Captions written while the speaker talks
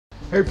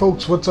Hey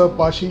folks, what's up?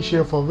 Ashish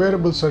here for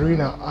Wearables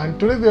Arena, and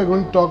today we are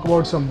going to talk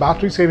about some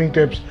battery saving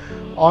tips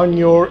on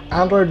your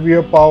Android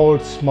Wear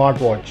powered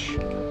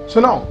smartwatch. So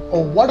now,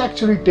 what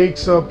actually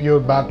takes up your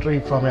battery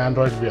from your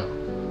Android Wear?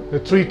 The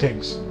three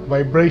things: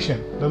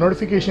 vibration, the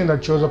notification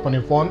that shows up on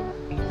your phone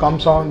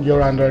comes on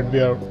your Android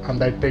Wear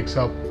and that takes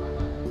up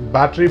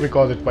battery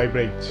because it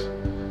vibrates.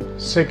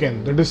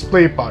 Second, the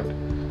display part.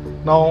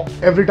 Now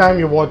every time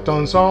your watch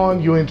turns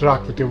on, you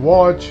interact with your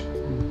watch,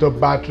 the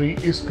battery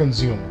is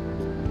consumed.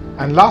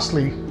 And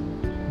lastly,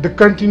 the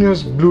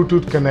continuous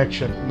Bluetooth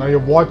connection. Now your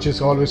watch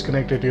is always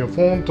connected to your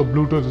phone, so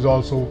Bluetooth is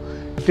also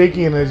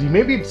taking energy.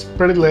 Maybe it's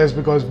pretty less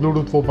because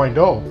Bluetooth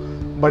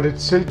 4.0, but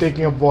it's still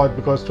taking up what,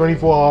 because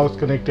 24 hours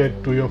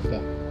connected to your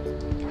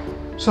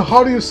phone. So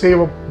how do you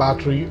save up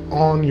battery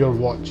on your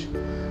watch?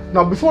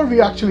 Now before we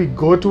actually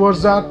go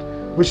towards that,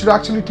 we should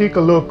actually take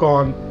a look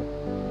on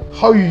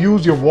how you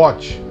use your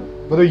watch,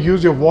 whether you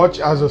use your watch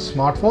as a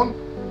smartphone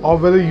or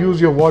whether you use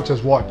your watch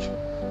as watch.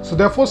 So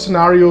there are four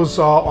scenarios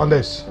on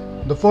this.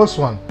 The first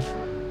one,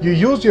 you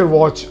use your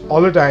watch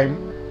all the time,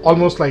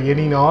 almost like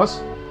 18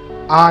 hours,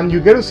 and you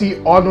get to see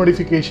all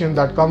notification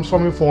that comes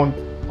from your phone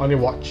on your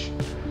watch.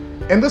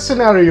 In this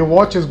scenario, your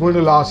watch is going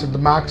to last at the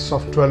max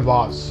of 12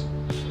 hours.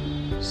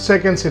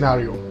 Second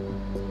scenario,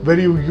 where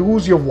you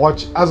use your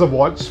watch as a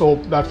watch, so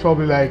that's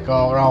probably like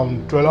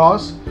around 12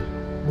 hours,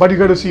 but you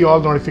get to see all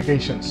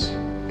notifications.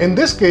 In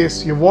this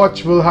case, your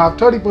watch will have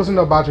 30%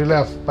 of battery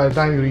left by the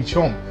time you reach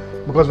home.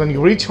 Because when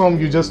you reach home,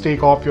 you just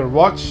take off your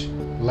watch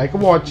like a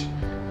watch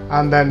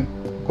and then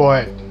go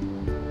ahead.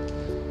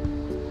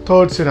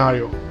 Third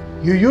scenario,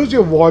 you use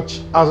your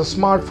watch as a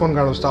smartphone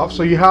kind of stuff,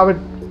 so you have it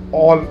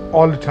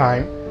all the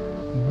time,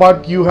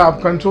 but you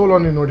have control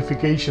on your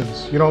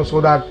notifications,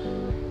 so that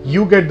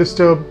you get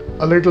disturbed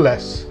a little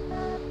less.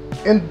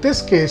 In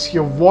this case,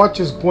 your watch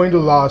is going to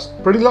last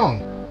pretty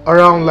long,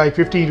 around like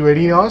 15 to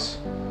 18 hours,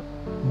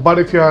 but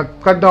if you have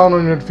cut down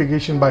on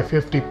notification by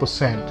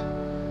 50%.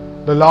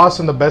 The last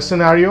and the best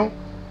scenario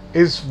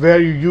is where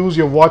you use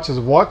your watch as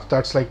a watch,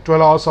 that's like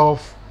 12 hours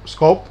of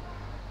scope,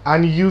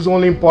 and you use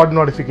only important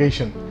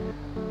notification,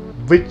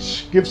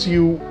 which gives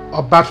you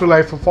a battery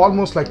life of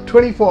almost like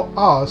 24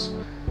 hours,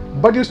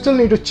 but you still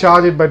need to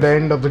charge it by the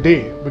end of the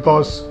day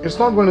because it's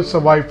not going to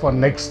survive for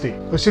next day.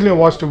 You still need your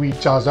watch to be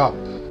charged up.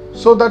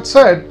 So that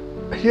said,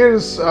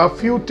 here's a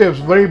few tips,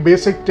 very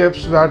basic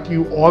tips that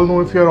you all know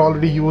if you're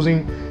already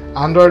using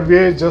Android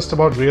Wear, just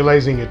about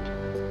realizing it.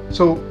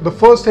 So the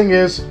first thing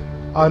is,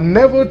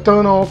 never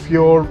turn off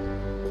your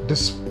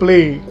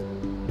display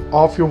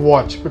of your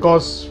watch,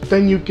 because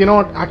then you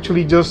cannot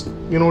actually just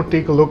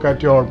take a look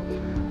at your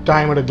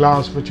time at a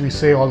glance, which we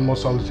say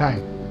almost all the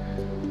time.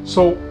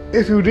 So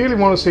if you really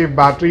want to save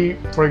battery,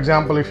 for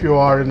example, if you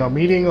are in a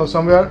meeting or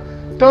somewhere,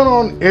 turn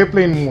on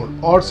airplane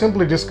mode or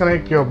simply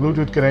disconnect your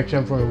Bluetooth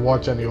connection from your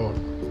watch and your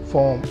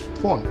phone.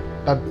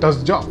 That does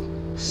the job.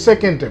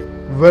 Second tip,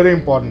 very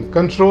important,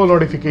 control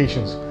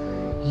notifications.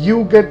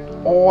 You get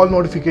all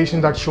notification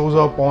that shows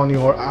up on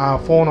your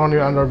phone on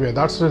your Android Wear.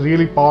 That's the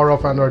really power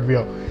of Android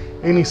Wear.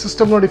 Any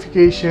system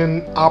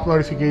notification, app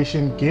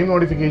notification, game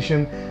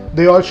notification,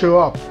 they all show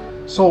up.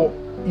 So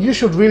you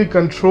should really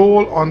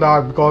control on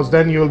that, because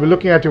then you'll be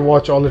looking at your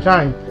watch all the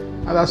time,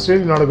 and that's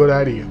really not a good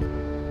idea.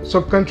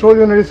 So control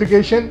your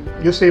notification,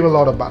 you save a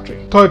lot of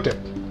battery. Third tip,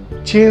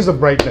 change the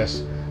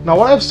brightness. Now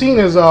what I've seen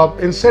is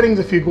in settings,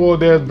 if you go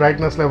there,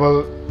 brightness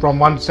level from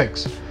 1 to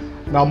 6.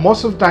 Now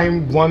most of the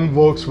time 1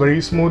 works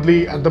very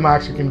smoothly. At the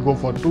max you can go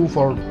for 2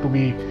 to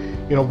be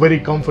very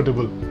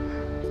comfortable.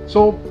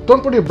 So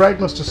don't put your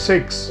brightness to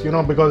 6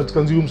 because it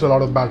consumes a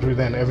lot of battery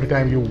then every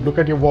time you look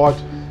at your watch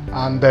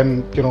and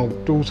then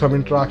do some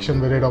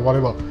interaction with it or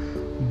whatever,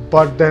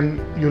 but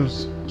then you'll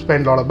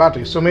spend a lot of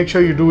battery. So make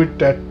sure you do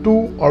it at 2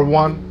 or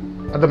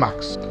 1 at the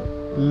max.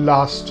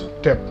 Last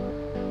tip,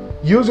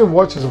 use your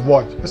watch as a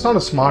watch. It's not a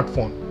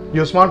smartphone.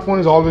 Your smartphone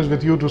is always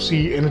with you to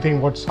see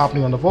anything what's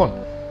happening on the phone.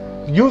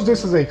 Use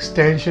this as an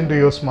extension to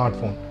your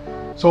smartphone.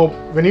 So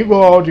when you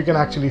go out, you can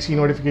actually see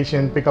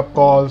notification, pick up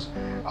calls,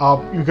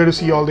 you get to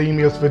see all the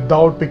emails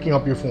without picking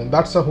up your phone.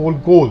 That's the whole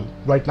goal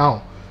right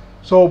now.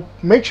 So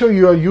make sure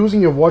you are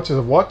using your watch as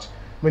a watch.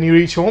 When you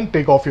reach home,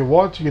 take off your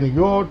watch, you're gonna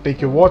go out,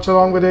 take your watch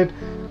along with it,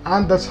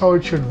 and that's how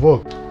it should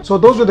work. So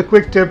those are the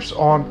quick tips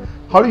on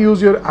how to use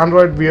your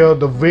Android Wear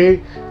the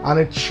way, and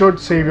it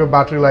should save your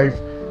battery life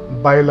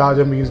by a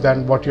larger means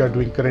than what you are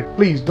doing currently.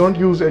 Please don't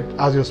use it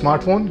as your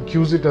smartphone,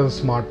 use it as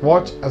a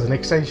smartwatch, as an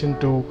extension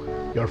to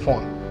your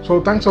phone.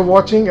 So thanks for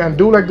watching, and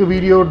do like the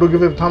video, do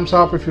give it a thumbs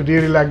up if you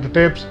really like the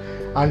tips,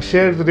 and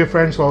share it with your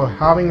friends who are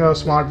having a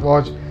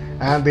smartwatch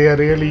and they are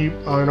really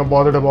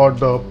bothered about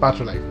the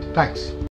battery life. Thanks.